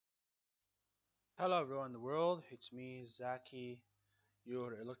Hello everyone in the world, it's me Zaki,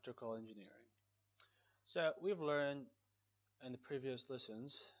 your electrical engineering. So we've learned in the previous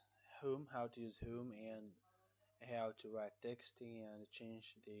lessons how to use whom and how to write text and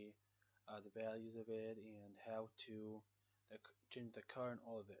change the values of it and how to change the current,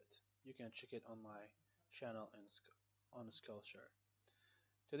 all of it. You can check it on my channel and on Skillshare.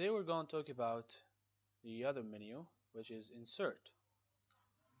 Today we're going to talk about the other menu, which is insert.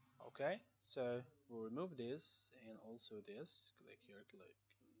 Okay, so we'll remove this and also this. Click here, click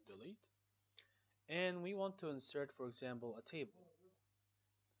delete. And we want to insert, for example, a table.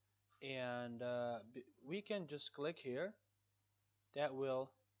 And we can just click here. That will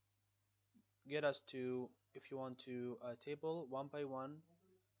get us to, if you want to, a table 1 by 1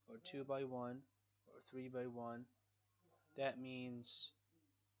 or 2 by 1 or 3 by 1. That means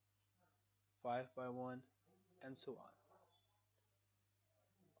 5 by 1 and so on.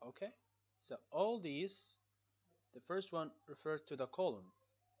 Okay, so all these, the first one refers to the column,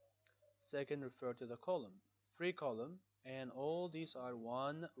 second refer to the column, free column, and all these are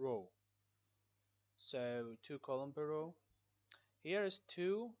one row. So 2 column per row. Here is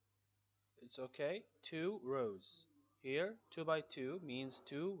 2, it's okay, 2 rows. Here 2 by 2 means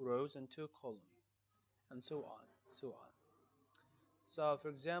 2 rows and 2 column, and so on, so on. So for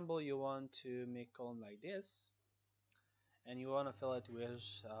example, you want to make column like this, and you want to fill it with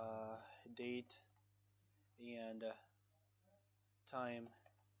date and time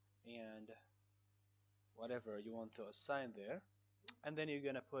and whatever you want to assign there, and then you're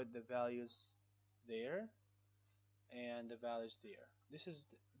gonna put the values there and the values there. This is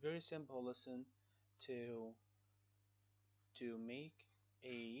a very simple lesson to make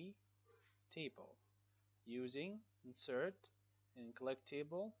a table using insert and collect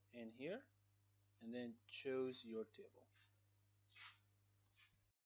table in here, and then choose your table.